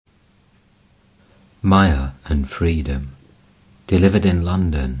Maya and Freedom, delivered in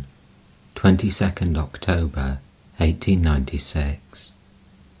London, 22nd October 1896.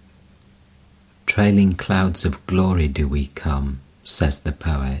 Trailing clouds of glory do we come, says the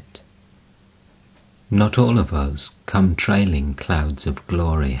poet. Not all of us come trailing clouds of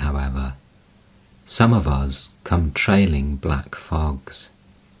glory, however. Some of us come trailing black fogs.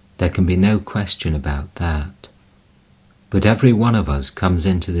 There can be no question about that. But every one of us comes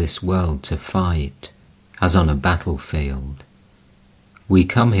into this world to fight, as on a battlefield. We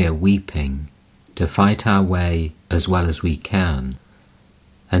come here weeping, to fight our way as well as we can,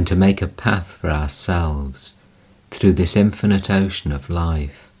 and to make a path for ourselves through this infinite ocean of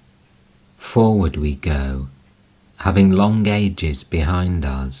life. Forward we go, having long ages behind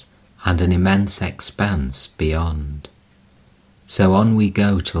us and an immense expanse beyond. So on we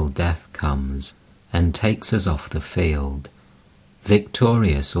go till death comes and takes us off the field.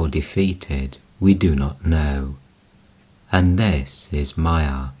 Victorious or defeated, we do not know. And this is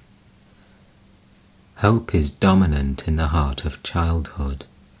Maya. Hope is dominant in the heart of childhood.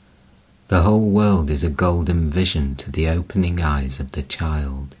 The whole world is a golden vision to the opening eyes of the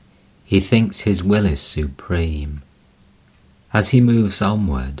child. He thinks his will is supreme. As he moves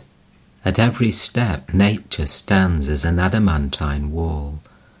onward, at every step nature stands as an adamantine wall,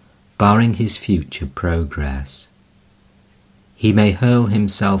 barring his future progress. He may hurl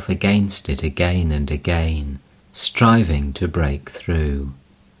himself against it again and again, striving to break through.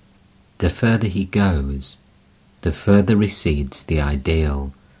 The further he goes, the further recedes the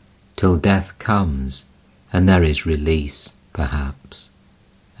ideal, till death comes and there is release, perhaps.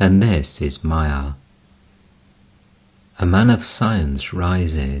 And this is Maya. A man of science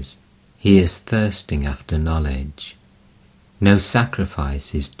rises. He is thirsting after knowledge. No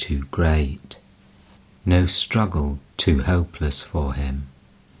sacrifice is too great, no struggle too hopeless for him.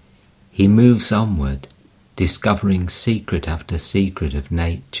 He moves onward, discovering secret after secret of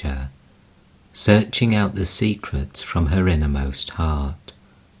nature, searching out the secrets from her innermost heart.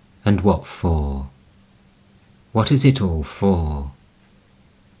 And what for? What is it all for?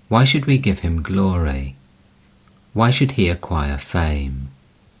 Why should we give him glory? Why should he acquire fame?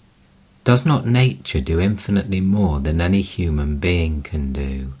 Does not nature do infinitely more than any human being can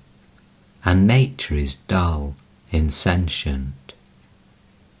do? And nature is dull, insentient.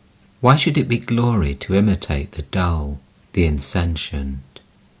 Why should it be glory to imitate the dull, the insentient?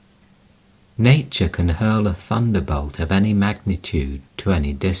 Nature can hurl a thunderbolt of any magnitude to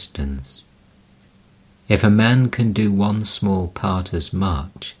any distance. If a man can do one small part as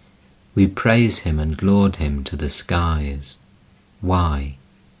much, we praise him and laud him to the skies. Why?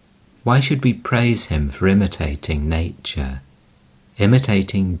 Why should we praise him for imitating nature,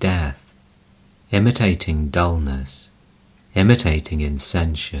 imitating death, imitating dullness, imitating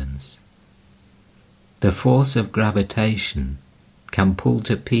insentience? The force of gravitation can pull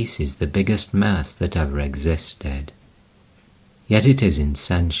to pieces the biggest mass that ever existed. Yet it is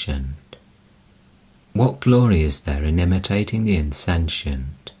insentient. What glory is there in imitating the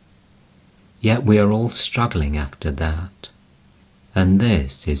insentient? Yet we are all struggling after that. And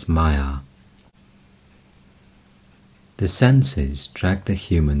this is Maya. The senses drag the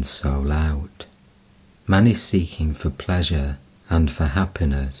human soul out. Man is seeking for pleasure and for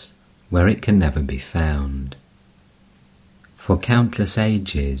happiness where it can never be found. For countless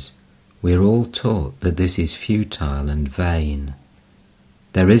ages we are all taught that this is futile and vain.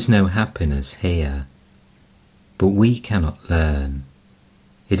 There is no happiness here. But we cannot learn.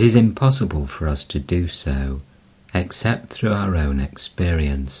 It is impossible for us to do so except through our own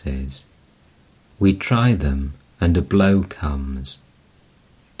experiences. We try them and a blow comes.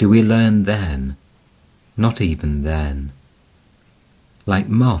 Do we learn then? Not even then. Like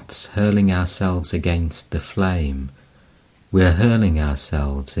moths hurling ourselves against the flame, we are hurling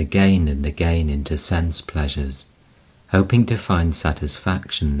ourselves again and again into sense pleasures, hoping to find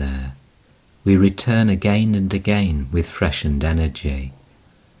satisfaction there. We return again and again with freshened energy.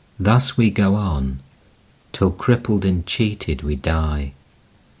 Thus we go on, till crippled and cheated we die.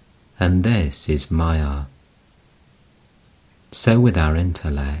 And this is Maya. So with our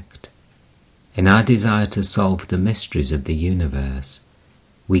intellect. In our desire to solve the mysteries of the universe,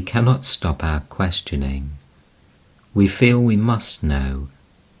 we cannot stop our questioning. We feel we must know,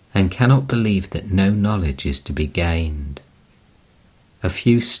 and cannot believe that no knowledge is to be gained. A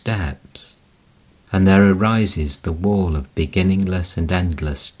few steps, and there arises the wall of beginningless and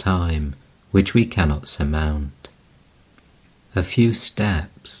endless time, which we cannot surmount. A few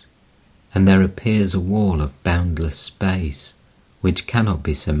steps, and there appears a wall of boundless space, which cannot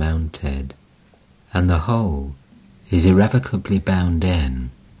be surmounted, and the whole is irrevocably bound in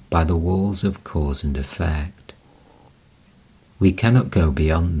by the walls of cause and effect. We cannot go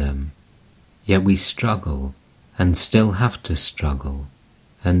beyond them, yet we struggle and still have to struggle,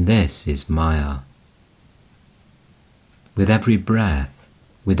 and this is Maya. With every breath,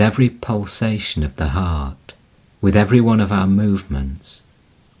 with every pulsation of the heart, with every one of our movements,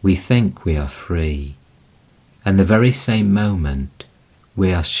 we think we are free, and the very same moment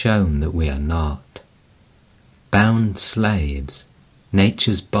we are shown that we are not. Bound slaves,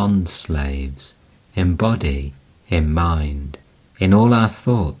 nature's bond slaves, in body, in mind, in all our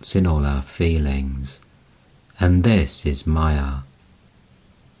thoughts, in all our feelings, and this is Maya.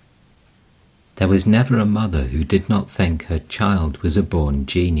 There was never a mother who did not think her child was a born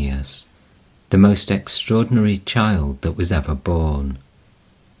genius, the most extraordinary child that was ever born.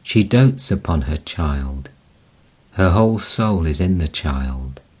 She dotes upon her child. Her whole soul is in the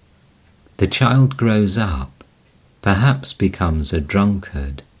child. The child grows up, perhaps becomes a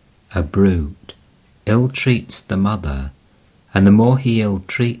drunkard, a brute, ill-treats the mother, and the more he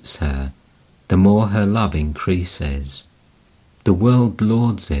ill-treats her, the more her love increases. The world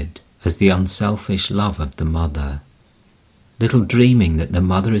lauds it as the unselfish love of the mother, little dreaming that the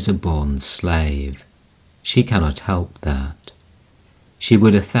mother is a born slave. She cannot help that. She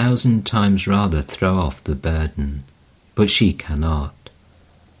would 1,000 times rather throw off the burden, but she cannot.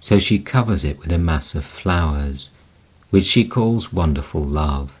 So she covers it with a mass of flowers, which she calls wonderful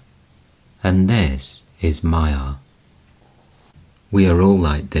love. And this is Maya. We are all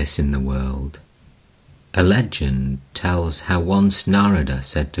like this in the world. A legend tells how once Narada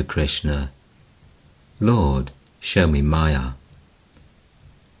said to Krishna, "Lord, show me Maya."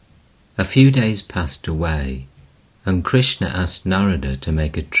 A few days passed away, and Krishna asked Narada to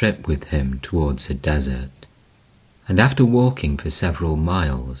make a trip with him towards a desert. And after walking for several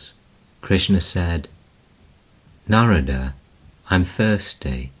miles, Krishna said, "Narada, I'm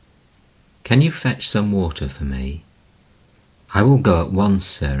thirsty. Can you fetch some water for me?" "I will go at once,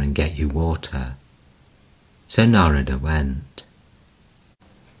 sir, and get you water." So Narada went.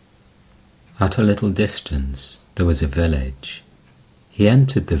 At a little distance there was a village. He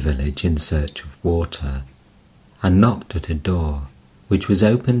entered the village in search of water, and knocked at a door, which was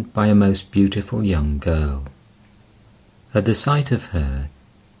opened by a most beautiful young girl. At the sight of her,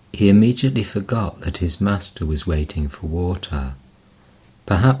 he immediately forgot that his master was waiting for water,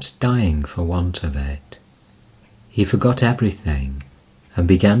 perhaps dying for want of it. He forgot everything and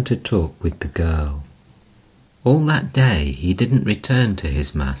began to talk with the girl. All that day he didn't return to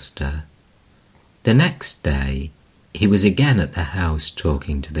his master. The next day he was again at the house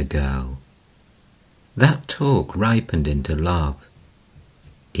talking to the girl. That talk ripened into love.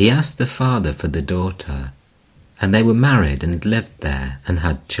 He asked the father for the daughter, and they were married and lived there and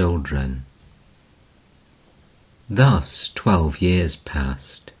had children. Thus 12 years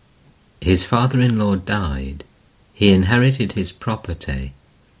passed. His father-in-law died. He inherited his property.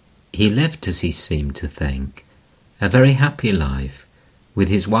 He lived, as he seemed to think, a very happy life, with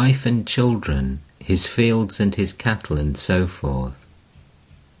his wife and children, his fields and his cattle and so forth.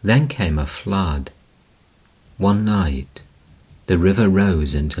 Then came a flood. One night, the river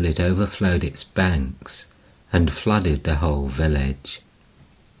rose until it overflowed its banks and flooded the whole village.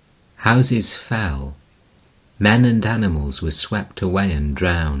 Houses fell, men and animals were swept away and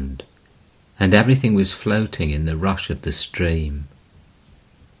drowned, and everything was floating in the rush of the stream.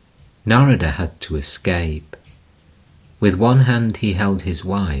 Narada had to escape. With one hand he held his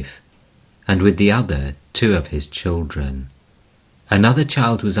wife, and with the other 2 of his children. Another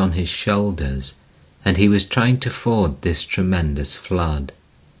child was on his shoulders, and he was trying to ford this tremendous flood.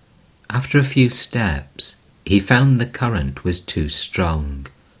 After a few steps, he found the current was too strong,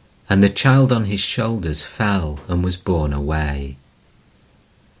 and the child on his shoulders fell and was borne away.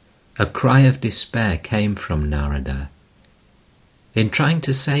 A cry of despair came from Narada. In trying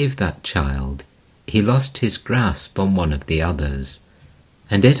to save that child, he lost his grasp on one of the others,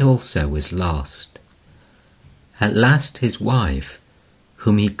 and it also was lost. At last his wife,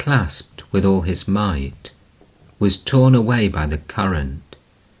 whom he clasped with all his might, was torn away by the current,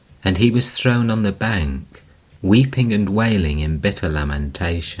 and he was thrown on the bank, weeping and wailing in bitter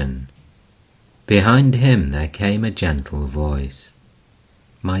lamentation. Behind him there came a gentle voice.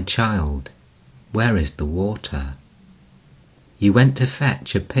 "My child, where is the water? You went to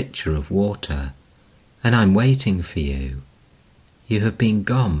fetch a pitcher of water, and I'm waiting for you. You have been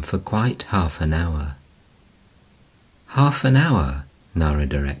gone for quite half an hour." "Half an hour?"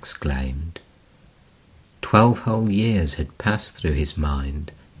 Narada exclaimed. 12 whole years had passed through his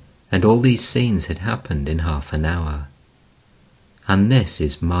mind, and all these scenes had happened in half an hour. And this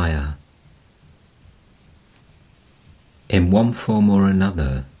is Maya. In one form or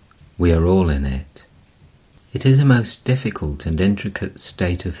another, we are all in it. It is a most difficult and intricate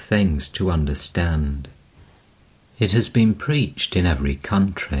state of things to understand. It has been preached in every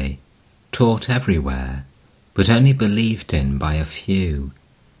country, taught everywhere, but only believed in by a few,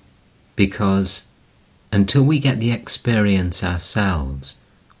 because until we get the experience ourselves,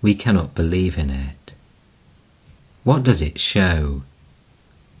 we cannot believe in it. What does it show?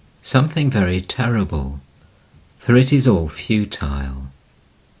 Something very terrible, for it is all futile.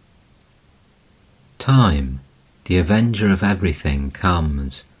 Time, the avenger of everything,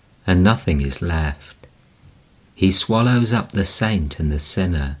 comes, and nothing is left. He swallows up the saint and the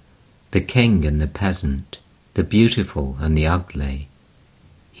sinner, the king and the peasant, the beautiful and the ugly.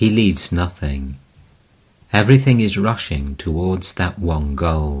 He leaves nothing. Everything is rushing towards that one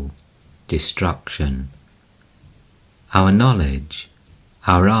goal, destruction. Our knowledge,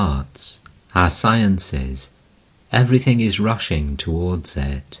 our arts, our sciences, everything is rushing towards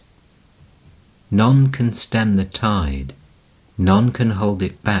it. None can stem the tide, none can hold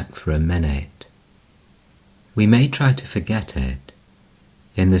it back for a minute. We may try to forget it,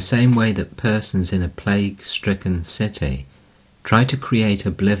 in the same way that persons in a plague-stricken city try to create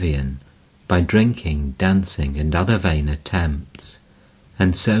oblivion by drinking, dancing, and other vain attempts,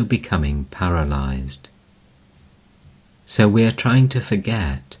 and so becoming paralyzed. So we are trying to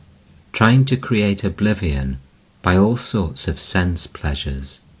forget, trying to create oblivion by all sorts of sense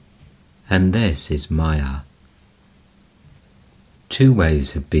pleasures. And this is Maya. Two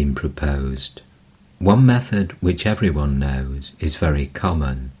ways have been proposed. One method, which everyone knows, is very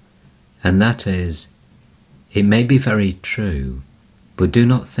common, and that is, it may be very true, but do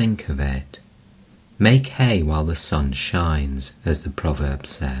not think of it. Make hay while the sun shines, as the proverb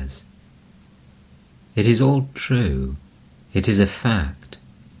says. It is all true, it is a fact,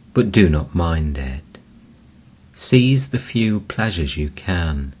 but do not mind it. Seize the few pleasures you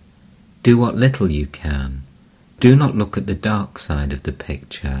can. Do what little you can. Do not look at the dark side of the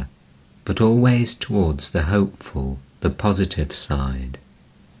picture, but always towards the hopeful, the positive side.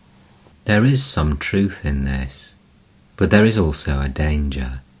 There is some truth in this, but there is also a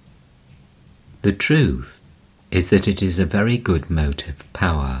danger. The truth is that it is a very good motive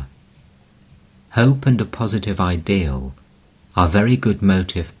power. Hope and a positive ideal are very good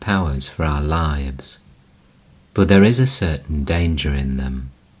motive powers for our lives, but there is a certain danger in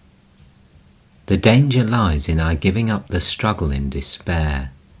them. The danger lies in our giving up the struggle in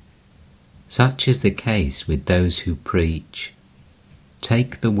despair. Such is the case with those who preach,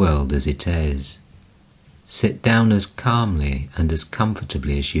 "Take the world as it is. Sit down as calmly and as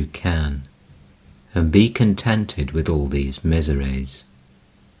comfortably as you can, and be contented with all these miseries.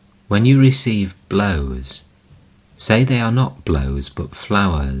 When you receive blows, say they are not blows but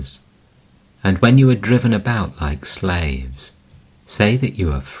flowers, and when you are driven about like slaves, say that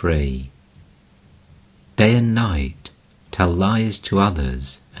you are free. Day and night, tell lies to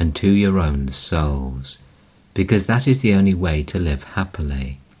others and to your own souls, because that is the only way to live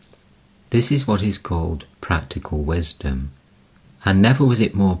happily." This is what is called practical wisdom, and never was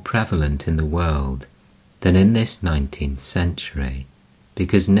it more prevalent in the world than in this 19th century,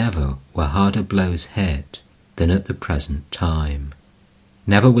 because never were harder blows hit than at the present time.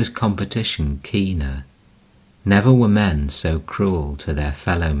 Never was competition keener, never were men so cruel to their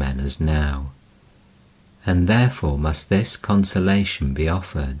fellow men as now. And therefore must this consolation be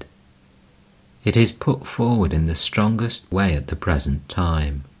offered. It is put forward in the strongest way at the present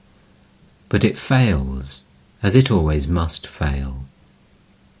time, but it fails, as it always must fail.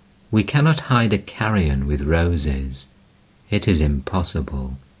 We cannot hide a carrion with roses. It is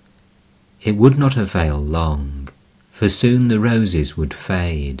impossible. It would not avail long, for soon the roses would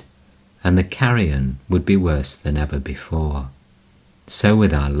fade, and the carrion would be worse than ever before. So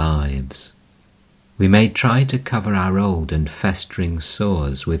with our lives. We may try to cover our old and festering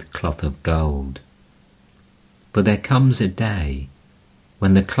sores with cloth of gold, but there comes a day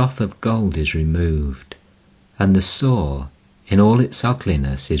when the cloth of gold is removed, and the sore in all its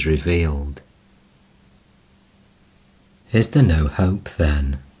ugliness is revealed. Is there no hope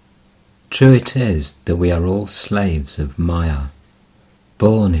then? True it is that we are all slaves of Maya,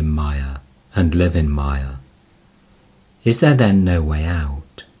 born in Maya and live in Maya. Is there then no way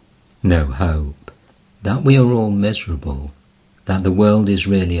out, no hope? That we are all miserable, that the world is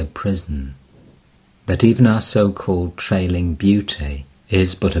really a prison, that even our so-called trailing beauty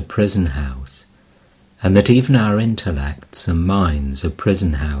is but a prison house, and that even our intellects and minds are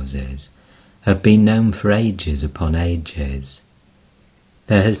prison houses, have been known for ages upon ages.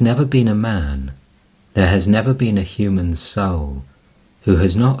 There has never been a man, there has never been a human soul, who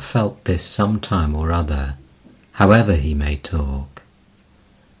has not felt this some time or other, however he may talk.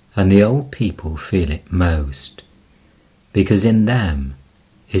 and the old people feel it most, because in them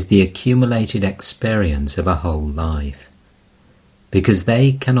is the accumulated experience of a whole life, because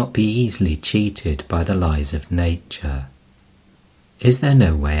they cannot be easily cheated by the lies of nature. Is there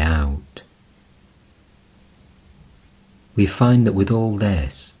no way out? We find that with all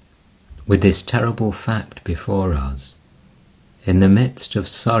this, with this terrible fact before us, in the midst of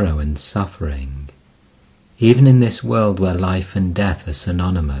sorrow and suffering, even in this world where life and death are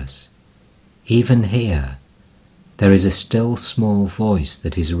synonymous, even here, there is a still small voice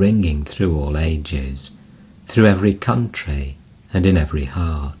that is ringing through all ages, through every country and in every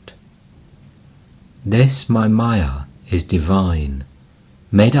heart. This, my Maya, is divine,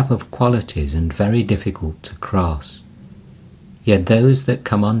 made up of qualities and very difficult to cross. Yet those that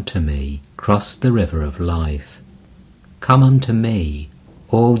come unto me cross the river of life. Come unto me,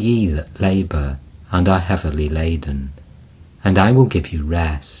 all ye that labour and are heavily laden, and I will give you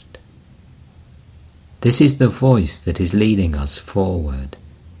rest. This is the voice that is leading us forward.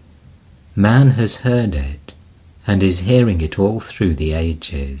 Man has heard it, and is hearing it all through the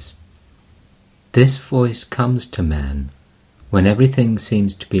ages. This voice comes to men when everything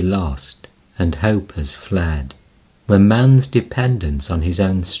seems to be lost and hope has fled, when man's dependence on his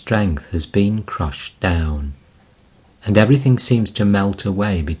own strength has been crushed down, and everything seems to melt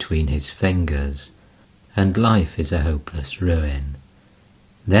away between his fingers, and life is a hopeless ruin.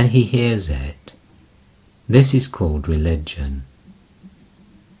 Then he hears it. This is called religion.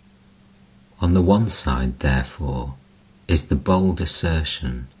 On the one side, therefore, is the bold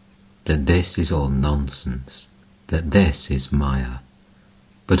assertion that this is all nonsense, that this is Maya.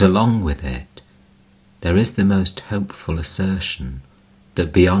 But along with it, there is the most hopeful assertion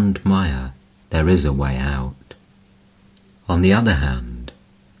that beyond Maya there is a way out. On the other hand,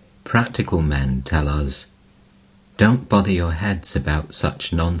 practical men tell us, don't bother your heads about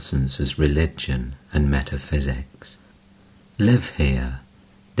such nonsense as religion and metaphysics. Live here.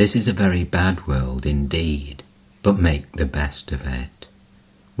 This is a very bad world indeed, but make the best of it.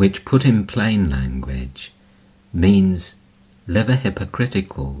 Which, put in plain language, means live a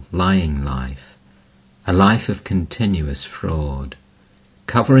hypocritical, lying life, a life of continuous fraud,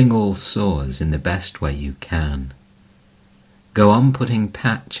 covering all sores in the best way you can. Go on putting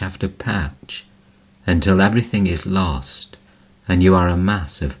patch after patch until everything is lost and you are a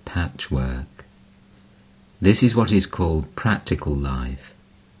mass of patchwork. This is what is called practical life.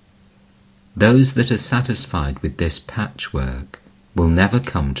 Those that are satisfied with this patchwork will never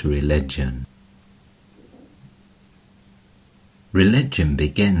come to religion. Religion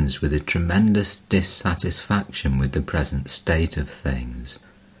begins with a tremendous dissatisfaction with the present state of things,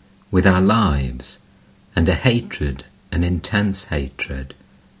 with our lives, and a hatred, an intense hatred,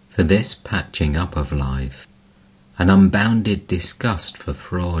 for this patching up of life, an unbounded disgust for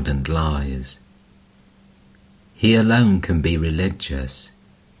fraud and lies. He alone can be religious,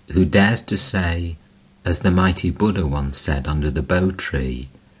 who dares to say, as the mighty Buddha once said under the bo tree,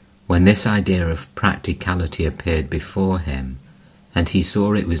 when this idea of practicality appeared before him, and he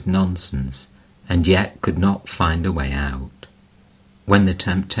saw it was nonsense, and yet could not find a way out. When the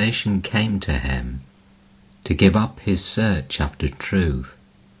temptation came to him to give up his search after truth,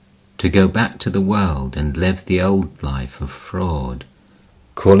 to go back to the world and live the old life of fraud,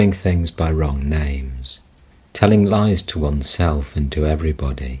 calling things by wrong names, telling lies to oneself and to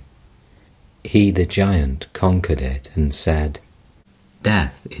everybody, he, the giant, conquered it and said,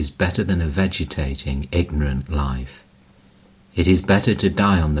 "Death is better than a vegetating, ignorant life. It is better to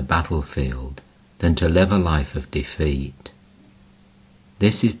die on the battlefield than to live a life of defeat."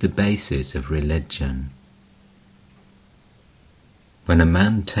 This is the basis of religion. When a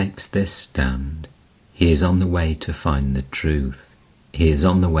man takes this stand, he is on the way to find the truth. He is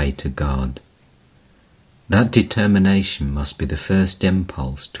on the way to God. That determination must be the first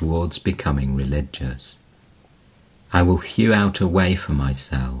impulse towards becoming religious. I will hew out a way for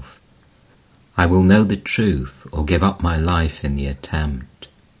myself. I will know the truth or give up my life in the attempt.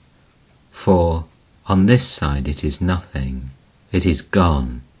 For on this side it is nothing. It is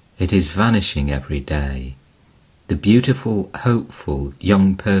gone. It is vanishing every day. The beautiful, hopeful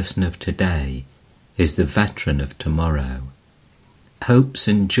young person of today is the veteran of tomorrow. Hopes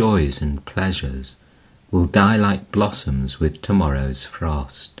and joys and pleasures will die like blossoms with tomorrow's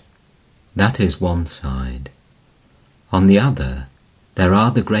frost. That is one side. On the other, there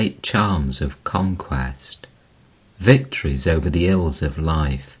are the great charms of conquest, victories over the ills of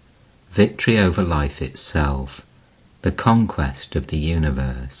life, victory over life itself, the conquest of the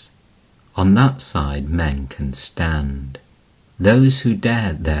universe. On that side men can stand. Those who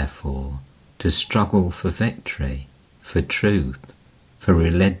dare, therefore, to struggle for victory, for truth, for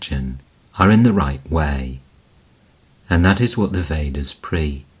religion are in the right way, and that is what the Vedas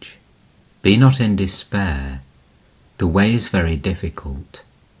preach. Be not in despair. The way is very difficult,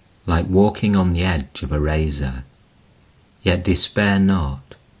 like walking on the edge of a razor. Yet despair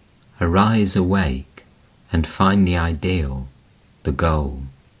not. Arise, awake, and find the ideal, the goal.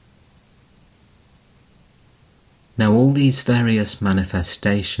 Now all these various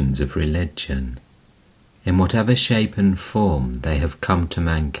manifestations of religion, in whatever shape and form they have come to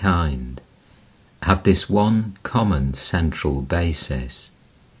mankind, have this one common central basis.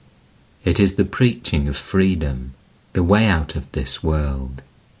 It is the preaching of freedom, the way out of this world.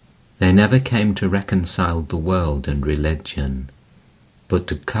 They never came to reconcile the world and religion, but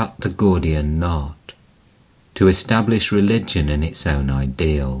to cut the Gordian knot, to establish religion in its own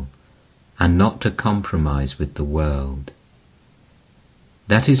ideal, and not to compromise with the world.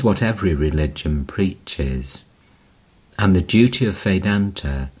 That is what every religion preaches, and the duty of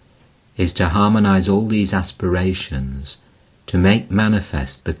Vedanta is to harmonize all these aspirations, to make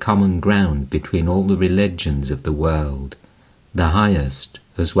manifest the common ground between all the religions of the world, the highest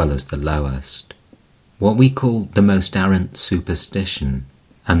as well as the lowest. What we call the most arrant superstition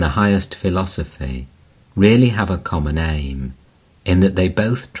and the highest philosophy really have a common aim, in that they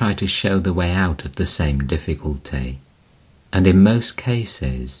both try to show the way out of the same difficulty. And in most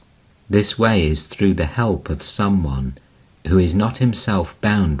cases, this way is through the help of someone who is not himself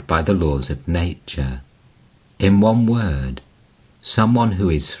bound by the laws of nature. In one word, someone who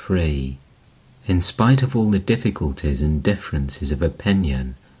is free, in spite of all the difficulties and differences of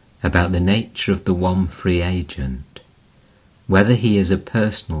opinion about the nature of the one free agent, whether he is a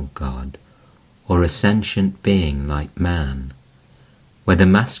personal God or a sentient being like man, whether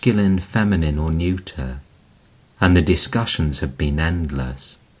masculine, feminine or neuter, and the discussions have been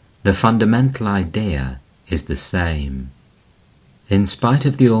endless, the fundamental idea is the same. In spite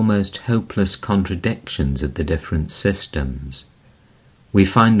of the almost hopeless contradictions of the different systems, we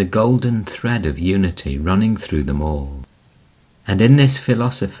find the golden thread of unity running through them all. And in this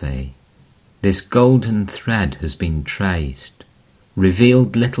philosophy, this golden thread has been traced,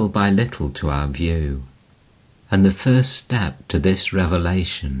 revealed little by little to our view. And the first step to this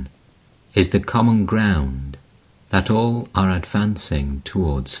revelation is the common ground that all are advancing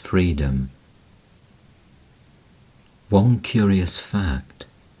towards freedom. One curious fact,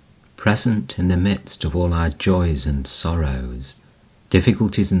 present in the midst of all our joys and sorrows,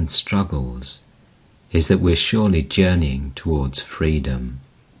 difficulties and struggles, is that we're surely journeying towards freedom.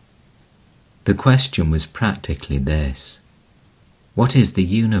 The question was practically this: what is the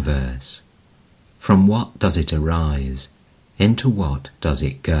universe? From what does it arise? Into what does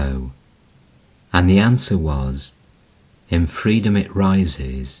it go? And the answer was, in freedom it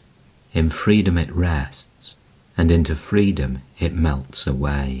rises, in freedom it rests, and into freedom it melts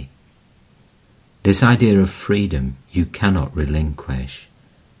away. This idea of freedom you cannot relinquish.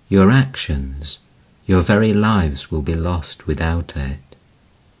 Your actions, your very lives will be lost without it.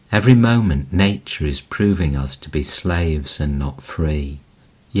 Every moment nature is proving us to be slaves and not free.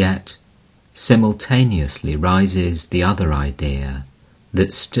 Yet, simultaneously rises the other idea,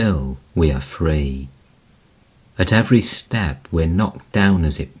 that still we are free. At every step we're knocked down,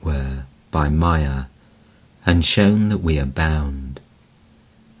 as it were, by Maya, and shown that we are bound.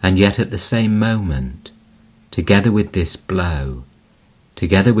 And yet at the same moment, together with this blow,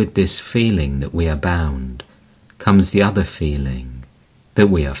 together with this feeling that we are bound, comes the other feeling, that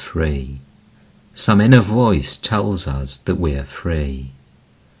we are free. Some inner voice tells us that we are free.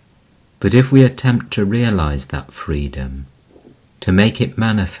 But if we attempt to realize that freedom, to make it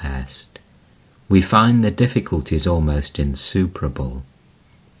manifest, we find the difficulties almost insuperable.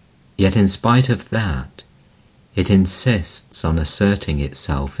 Yet in spite of that, it insists on asserting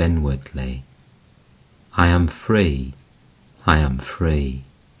itself inwardly. I am free, I am free.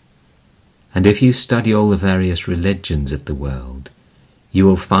 And if you study all the various religions of the world, you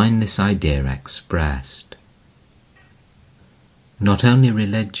will find this idea expressed. Not only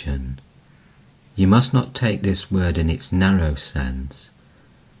religion, you must not take this word in its narrow sense,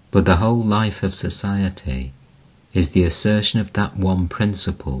 but the whole life of society is the assertion of that one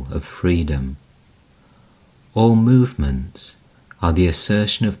principle of freedom. All movements are the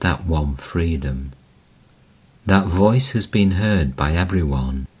assertion of that one freedom. That voice has been heard by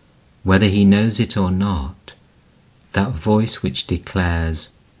everyone, whether he knows it or not, that voice which declares,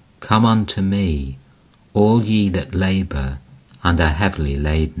 "Come unto me, all ye that labour and are heavily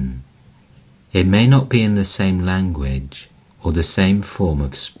laden." It may not be in the same language or the same form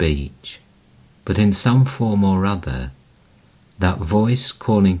of speech, but in some form or other, that voice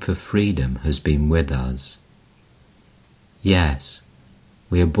calling for freedom has been with us. Yes,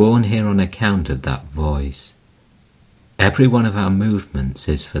 We are born here on account of that voice. Every one of our movements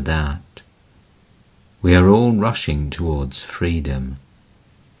is for that. We are all rushing towards freedom.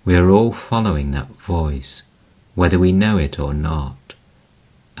 We are all following that voice, whether we know it or not.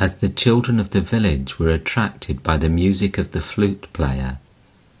 As the children of the village were attracted by the music of the flute player,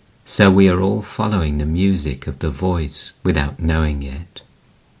 so we are all following the music of the voice without knowing it.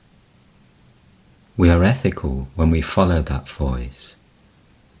 We are ethical when we follow that voice.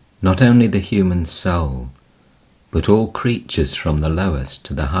 Not only the human soul, but all creatures from the lowest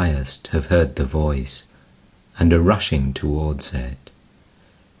to the highest have heard the voice and are rushing towards it,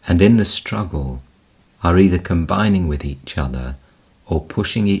 and in the struggle are either combining with each other or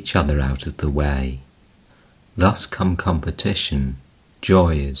pushing each other out of the way. Thus come competition,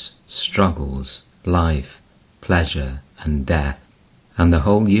 joys, struggles, life, pleasure, and death, and the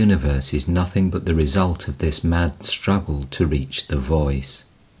whole universe is nothing but the result of this mad struggle to reach the voice.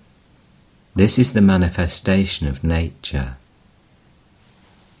 This is the manifestation of nature.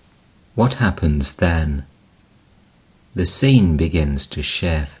 What happens then? The scene begins to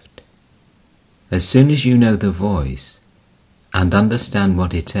shift. As soon as you know the voice and understand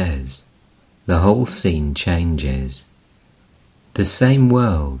what it is, the whole scene changes. The same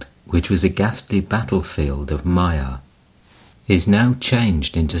world, which was a ghastly battlefield of Maya, is now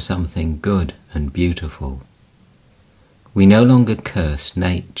changed into something good and beautiful. We no longer curse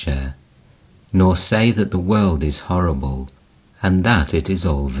nature, nor say that the world is horrible and that it is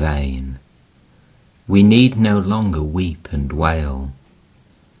all vain. We need no longer weep and wail.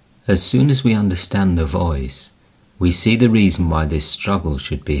 As soon as we understand the voice, we see the reason why this struggle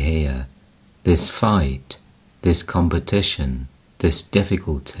should be here, this fight, this competition, this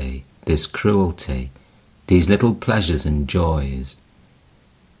difficulty, this cruelty, these little pleasures and joys.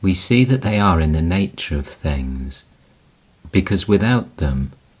 We see that they are in the nature of things, because without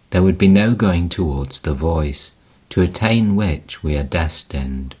them there would be no going towards the voice, to attain which we are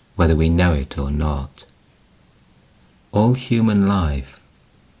destined, whether we know it or not. All human life,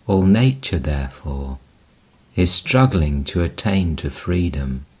 all nature therefore, is struggling to attain to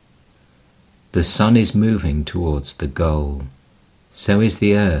freedom. The sun is moving towards the goal, so is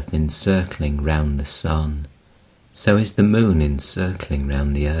the earth encircling round the sun, so is the moon encircling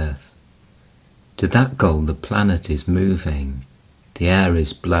round the earth. To that goal the planet is moving, the air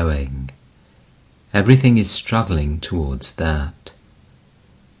is blowing. Everything is struggling towards that.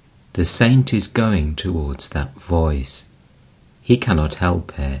 The saint is going towards that voice. He cannot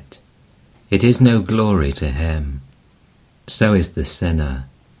help it. It is no glory to him. So is the sinner.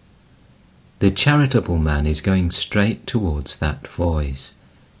 The charitable man is going straight towards that voice,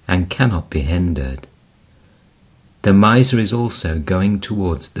 and cannot be hindered. The miser is also going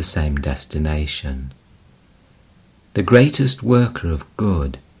towards the same destination. The greatest worker of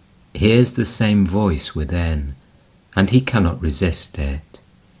good hears the same voice within, and he cannot resist it.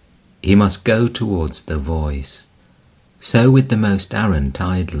 He must go towards the voice. So with the most arrant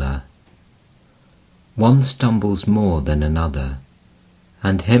idler. One stumbles more than another,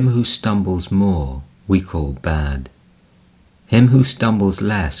 and him who stumbles more we call bad. Him who stumbles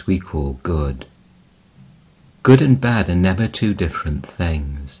less we call good. Good and bad are never two different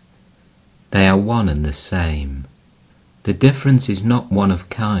things. They are one and the same. The difference is not one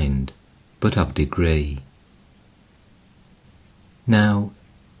of kind, but of degree. Now,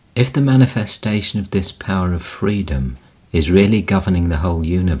 if the manifestation of this power of freedom is really governing the whole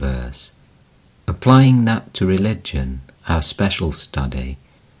universe, applying that to religion, our special study,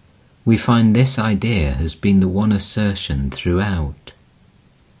 we find this idea has been the one assertion throughout.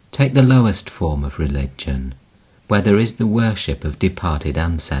 Take the lowest form of religion, where there is the worship of departed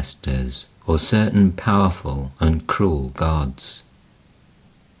ancestors or certain powerful and cruel gods.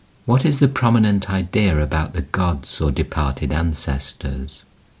 What is the prominent idea about the gods or departed ancestors?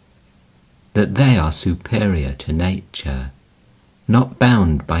 That they are superior to nature, not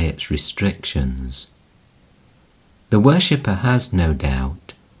bound by its restrictions. The worshipper has, no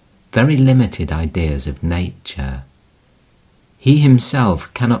doubt, very limited ideas of nature. He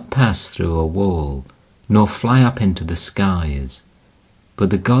himself cannot pass through a wall, nor fly up into the skies, but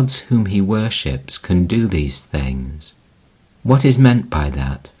the gods whom he worships can do these things. What is meant by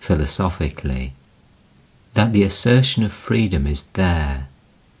that, philosophically? That the assertion of freedom is there,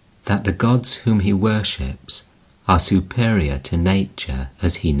 that the gods whom he worships are superior to nature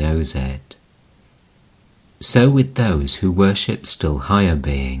as he knows it. So with those who worship still higher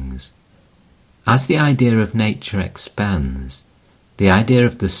beings. As the idea of nature expands, the idea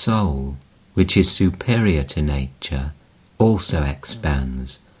of the soul, which is superior to nature, also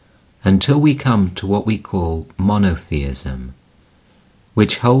expands, until we come to what we call monotheism,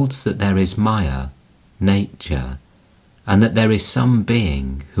 which holds that there is Maya, nature, and that there is some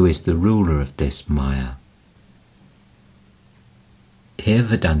being who is the ruler of this Maya. Here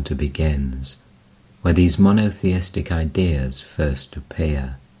Vedanta begins, where these monotheistic ideas first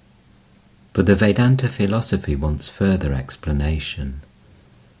appear. But the Vedanta philosophy wants further explanation.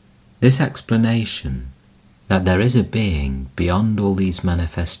 This explanation, that there is a being beyond all these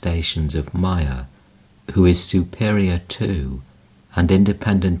manifestations of Maya, who is superior to and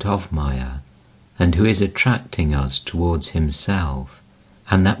independent of Maya, and who is attracting us towards himself,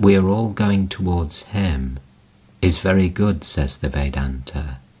 and that we are all going towards him, is very good, says the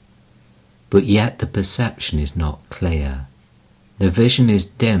Vedanta. But yet the perception is not clear. The vision is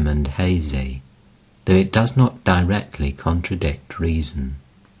dim and hazy, though it does not directly contradict reason.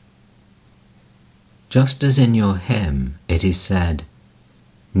 Just as in your hymn it is said,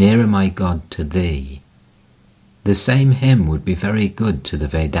 "Nearer my God to thee," the same hymn would be very good to the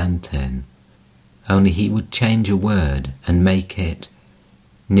Vedantin, only he would change a word and make it,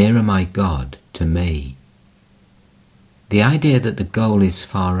 "Nearer my God to me." The idea that the goal is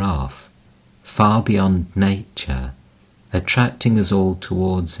far off, far beyond nature, attracting us all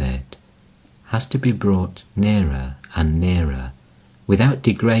towards it, has to be brought nearer and nearer, without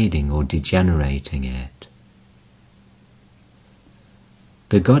degrading or degenerating it.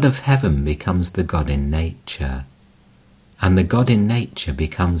 The God of heaven becomes the God in nature, and the God in nature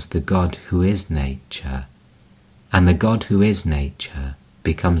becomes the God who is nature, and the God who is nature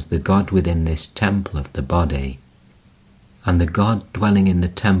becomes the God within this temple of the body, and the God dwelling in the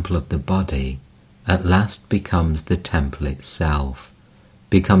temple of the body at last becomes the temple itself,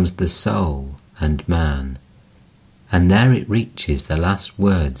 becomes the soul and man, and there it reaches the last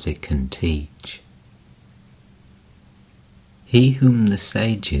words it can teach. He whom the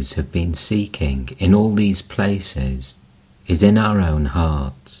sages have been seeking in all these places is in our own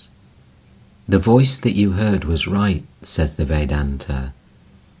hearts. The voice that you heard was right, says the Vedanta,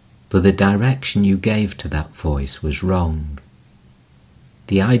 but the direction you gave to that voice was wrong.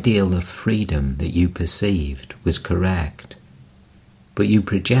 The ideal of freedom that you perceived was correct, but you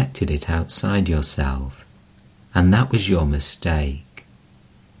projected it outside yourself, and that was your mistake.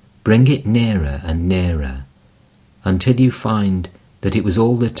 Bring it nearer and nearer, until you find that it was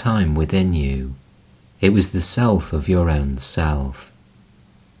all the time within you. It was the self of your own self.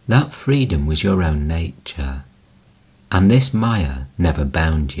 That freedom was your own nature, and this Maya never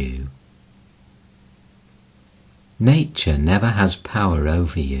bound you. Nature never has power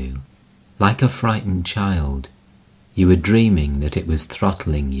over you. Like a frightened child, you were dreaming that it was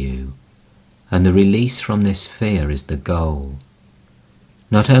throttling you, and the release from this fear is the goal.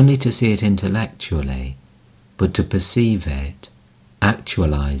 Not only to see it intellectually, but to perceive it,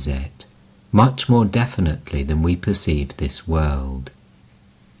 actualize it, much more definitely than we perceive this world.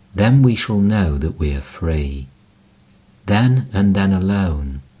 Then we shall know that we are free. Then and then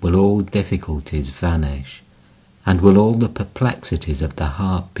alone will all difficulties vanish, and will all the perplexities of the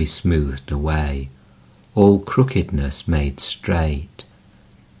heart be smoothed away, all crookedness made straight.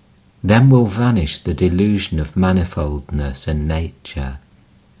 Then will vanish the delusion of manifoldness and nature,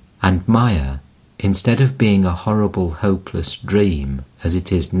 and Maya, instead of being a horrible, hopeless dream as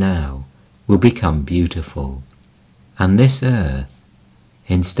it is now, will become beautiful, and this earth,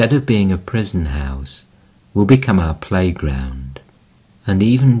 instead of being a prison house, will become our playground, and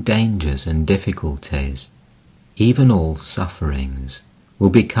even dangers and difficulties, even all sufferings, will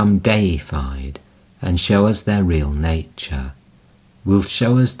become deified and show us their real nature, will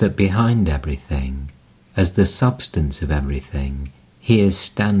show us that behind everything, as the substance of everything, he is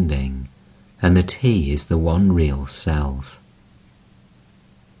standing, and that he is the one real self.